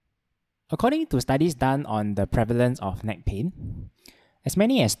According to studies done on the prevalence of neck pain, as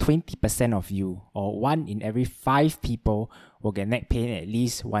many as 20% of you, or 1 in every 5 people, will get neck pain at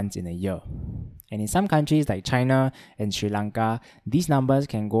least once in a year. And in some countries like China and Sri Lanka, these numbers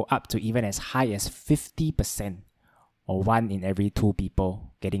can go up to even as high as 50%, or 1 in every 2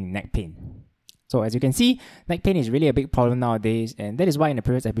 people getting neck pain. So as you can see, neck pain is really a big problem nowadays, and that is why in the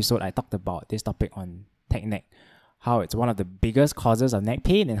previous episode I talked about this topic on tech neck, how it's one of the biggest causes of neck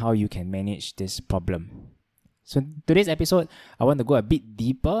pain and how you can manage this problem. So in today's episode, I want to go a bit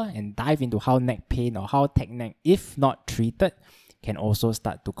deeper and dive into how neck pain or how tech neck, if not treated, can also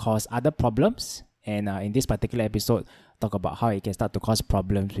start to cause other problems. And in this particular episode, talk about how it can start to cause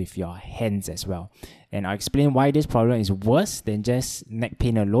problems with your hands as well. And I'll explain why this problem is worse than just neck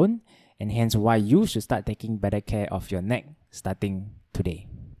pain alone, and hence why you should start taking better care of your neck starting today.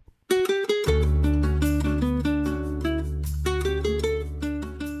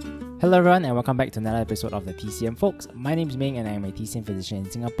 Hello everyone and welcome back to another episode of the TCM Folks. My name is Ming and I am a TCM physician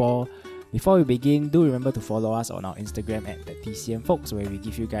in Singapore. Before we begin, do remember to follow us on our Instagram at the TCM Folks, where we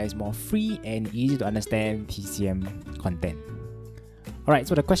give you guys more free and easy to understand TCM content. Alright,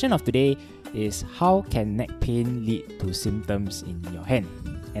 so the question of today is, how can neck pain lead to symptoms in your hand?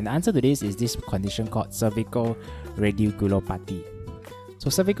 And the answer to this is this condition called cervical radiculopathy.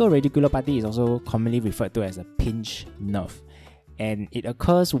 So cervical radiculopathy is also commonly referred to as a pinched nerve. And it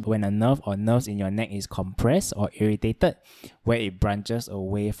occurs when a nerve or nerves in your neck is compressed or irritated, where it branches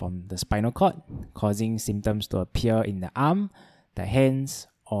away from the spinal cord, causing symptoms to appear in the arm, the hands,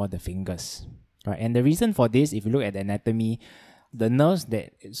 or the fingers. Right? And the reason for this, if you look at the anatomy, the nerves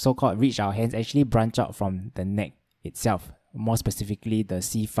that so-called reach our hands actually branch out from the neck itself, more specifically the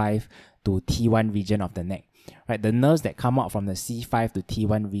C5 to T1 region of the neck. Right, the nerves that come out from the C5 to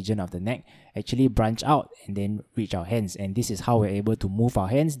T1 region of the neck actually branch out and then reach our hands, and this is how we're able to move our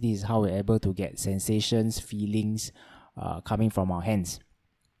hands. This is how we're able to get sensations, feelings coming from our hands.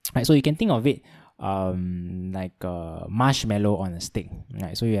 Right, so you can think of it like a marshmallow on a stick.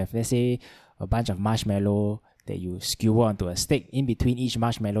 Right, so you have, let's say, a bunch of marshmallow that you skewer onto a stick. In between each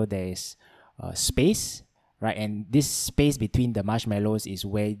marshmallow there is space. Right, and this space between the marshmallows is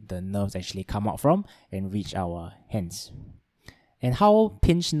where the nerves actually come out from and reach our hands. And how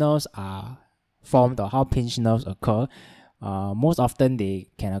pinched nerves are formed, or how pinched nerves occur, most often they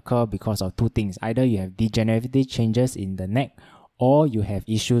can occur because of two things. Either you have degenerative changes in the neck, or you have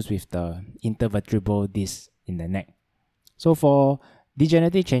issues with the intervertebral disc in the neck. So for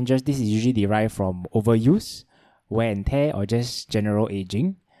degenerative changes, this is usually derived from overuse, wear and tear, or just general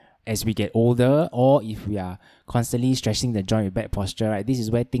aging. As we get older, or if we are constantly stressing the joint with bad posture, right, this is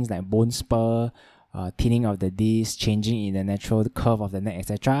where things like bone spur, thinning of the disc, changing in the natural curve of the neck,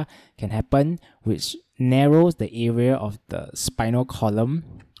 etc. can happen, which narrows the area of the spinal column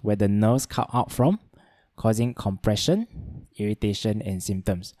where the nerves come out from, causing compression, irritation, and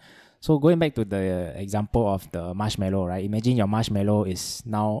symptoms. So going back to the example of the marshmallow, right? Imagine your marshmallow is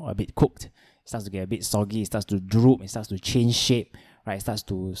now a bit cooked. It starts to get a bit soggy, it starts to droop, it starts to change shape. Right, it starts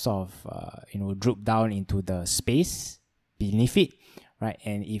to sort of droop down into the space beneath it, right?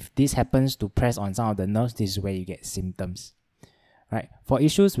 And if this happens to press on some of the nerves, this is where you get symptoms. Right, for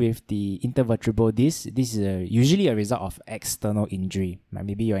issues with the intervertebral disc, this is usually a result of external injury. Right?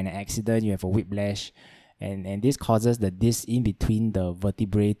 Maybe you're in an accident, you have a whiplash, and this causes the disc in between the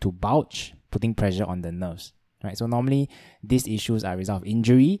vertebrae to bulge, putting pressure on the nerves. Right, so normally these issues are a result of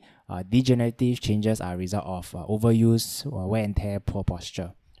injury. Degenerative changes are a result of overuse, wear and tear, poor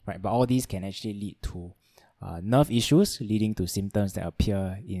posture. Right, but all these can actually lead to nerve issues, leading to symptoms that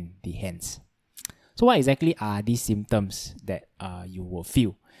appear in the hands. So what exactly are these symptoms that you will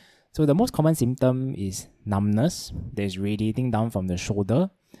feel? So the most common symptom is numbness that is radiating down from the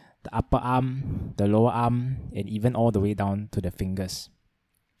shoulder, the upper arm, the lower arm, and even all the way down to the fingers.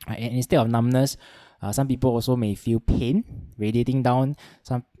 Right, and instead of numbness, some people also may feel pain radiating down.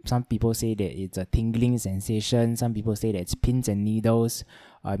 Some people say that it's a tingling sensation. Some people say that it's pins and needles.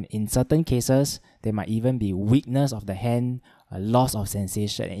 In certain cases, there might even be weakness of the hand, a loss of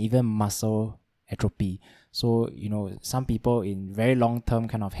sensation, and even muscle atrophy. So, some people in very long-term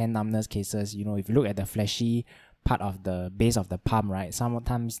kind of hand numbness cases, if you look at the fleshy part of the base of the palm, right,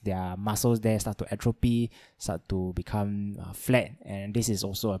 sometimes their muscles there start to atrophy, start to become flat, and this is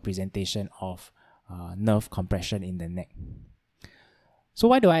also a presentation of nerve compression in the neck. So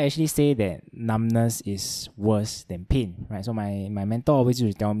why do I actually say that numbness is worse than pain, right? So my mentor always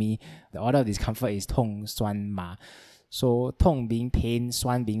used to tell me the order of discomfort is 痛, 酸, 麻. So 痛 being pain,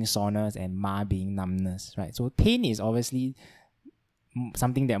 酸 being soreness, and 麻 being numbness, right? So pain is obviously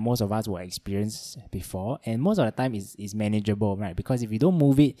something that most of us will experience before, and most of the time is manageable, right? Because if you don't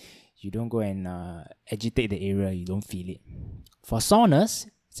move it, you don't go and agitate the area, you don't feel it. For soreness,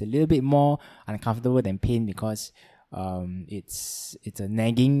 it's a little bit more uncomfortable than pain because it's a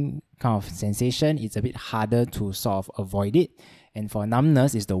nagging kind of sensation. It's a bit harder to sort of avoid it. And for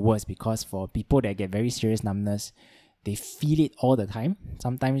numbness, it's the worst because for people that get very serious numbness, they feel it all the time.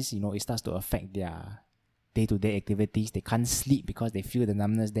 Sometimes, it starts to affect their day-to-day activities. They can't sleep because they feel the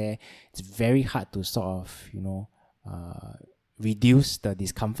numbness there. It's very hard to sort of, reduce the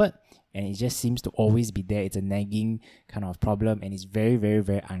discomfort, and it just seems to always be there. It's a nagging kind of problem, and it's very, very,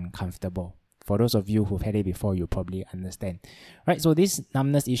 very uncomfortable. For those of you who've had it before, you probably understand. Right, so this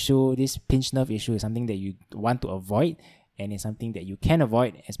numbness issue, this pinched nerve issue is something that you want to avoid, and it's something that you can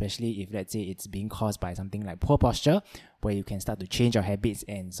avoid, especially if, let's say, it's being caused by something like poor posture, where you can start to change your habits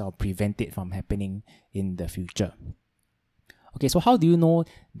and sort of prevent it from happening in the future. Okay, so how do you know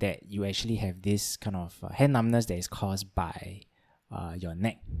that you actually have this kind of hand numbness that is caused by your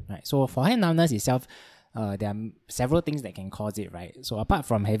neck, right? So for hand numbness itself, there are several things that can cause it, right? So apart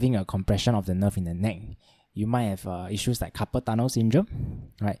from having a compression of the nerve in the neck, you might have issues like carpal tunnel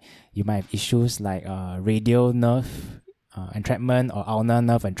syndrome, right? You might have issues like radial nerve entrapment or ulnar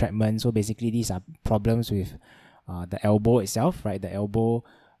nerve entrapment. So basically, these are problems with the elbow itself, right? The elbow,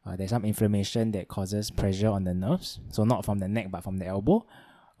 there's some inflammation that causes pressure on the nerves. So not from the neck, but from the elbow.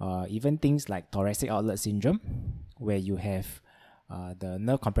 Even things like thoracic outlet syndrome, where you have the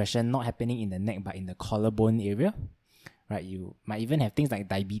nerve compression not happening in the neck but in the collarbone area, right? You might even have things like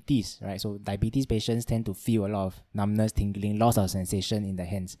diabetes, right? So diabetes patients tend to feel a lot of numbness, tingling, loss of sensation in the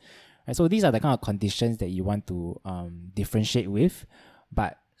hands, right? So these are the kind of conditions that you want to differentiate with.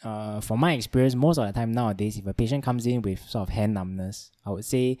 But from my experience, most of the time nowadays, if a patient comes in with sort of hand numbness, I would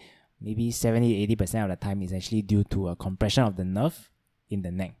say maybe 70-80% of the time is actually due to a compression of the nerve in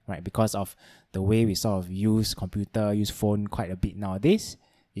the neck, right? Because of the way we sort of use computer, use phone quite a bit nowadays.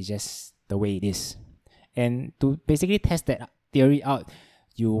 It's just the way it is. And to basically test that theory out,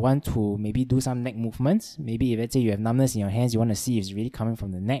 you want to maybe do some neck movements. Maybe if, let's say, you have numbness in your hands, you want to see if it's really coming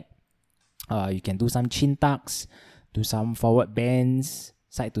from the neck. You can do some chin tucks, do some forward bends,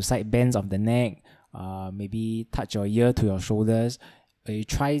 side to side bends of the neck, maybe touch your ear to your shoulders. You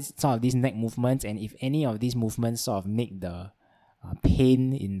try some of these neck movements, and if any of these movements sort of make the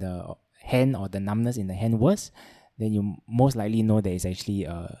pain in the hand or the numbness in the hand worse, then you most likely know that it's actually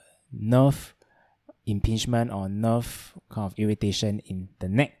a nerve impingement or nerve kind of irritation in the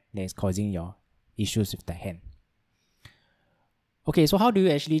neck that is causing your issues with the hand. Okay, so how do you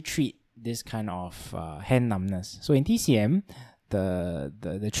actually treat this kind of hand numbness? So in TCM,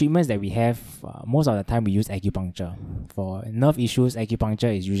 the treatments that we have, most of the time we use acupuncture. For nerve issues,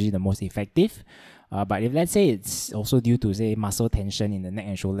 acupuncture is usually the most effective. But if, let's say, it's also due to, say, muscle tension in the neck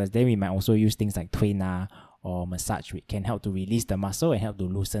and shoulders, then we might also use things like Tui Na or massage, which can help to release the muscle and help to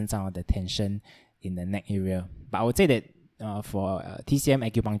loosen some of the tension in the neck area. But I would say that for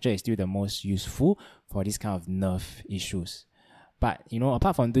TCM, acupuncture is still the most useful for this kind of nerve issues. But,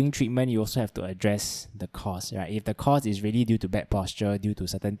 apart from doing treatment, you also have to address the cause, right? If the cause is really due to bad posture, due to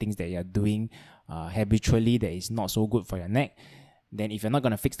certain things that you're doing habitually that is not so good for your neck, then if you're not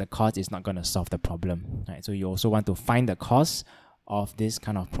going to fix the cause, it's not going to solve the problem, right? So you also want to find the cause of this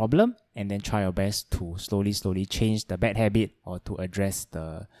kind of problem and then try your best to slowly change the bad habit or to address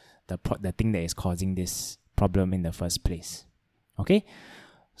the thing that is causing this problem in the first place. Okay?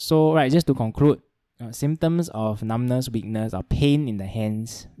 So, right, just to conclude, symptoms of numbness, weakness, or pain in the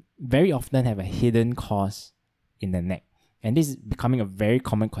hands very often have a hidden cause in the neck. And this is becoming a very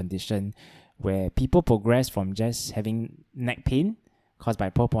common condition where people progress from just having neck pain caused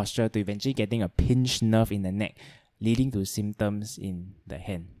by poor posture to eventually getting a pinched nerve in the neck, leading to symptoms in the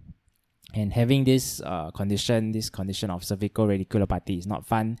hand. And having this condition of cervical radiculopathy is not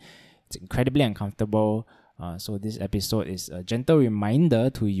fun. It's incredibly uncomfortable. So this episode is a gentle reminder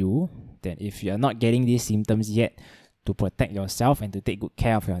to you that if you are not getting these symptoms yet, to protect yourself and to take good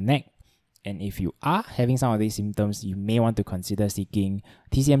care of your neck. And if you are having some of these symptoms, you may want to consider seeking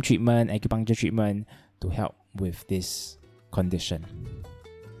TCM treatment, acupuncture treatment to help with this condition.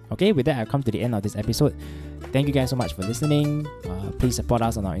 Okay, with that, I've come to the end of this episode. Thank you guys so much for listening. Please support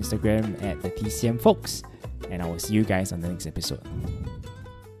us on our Instagram at the TCM Folks, and I will see you guys on the next episode.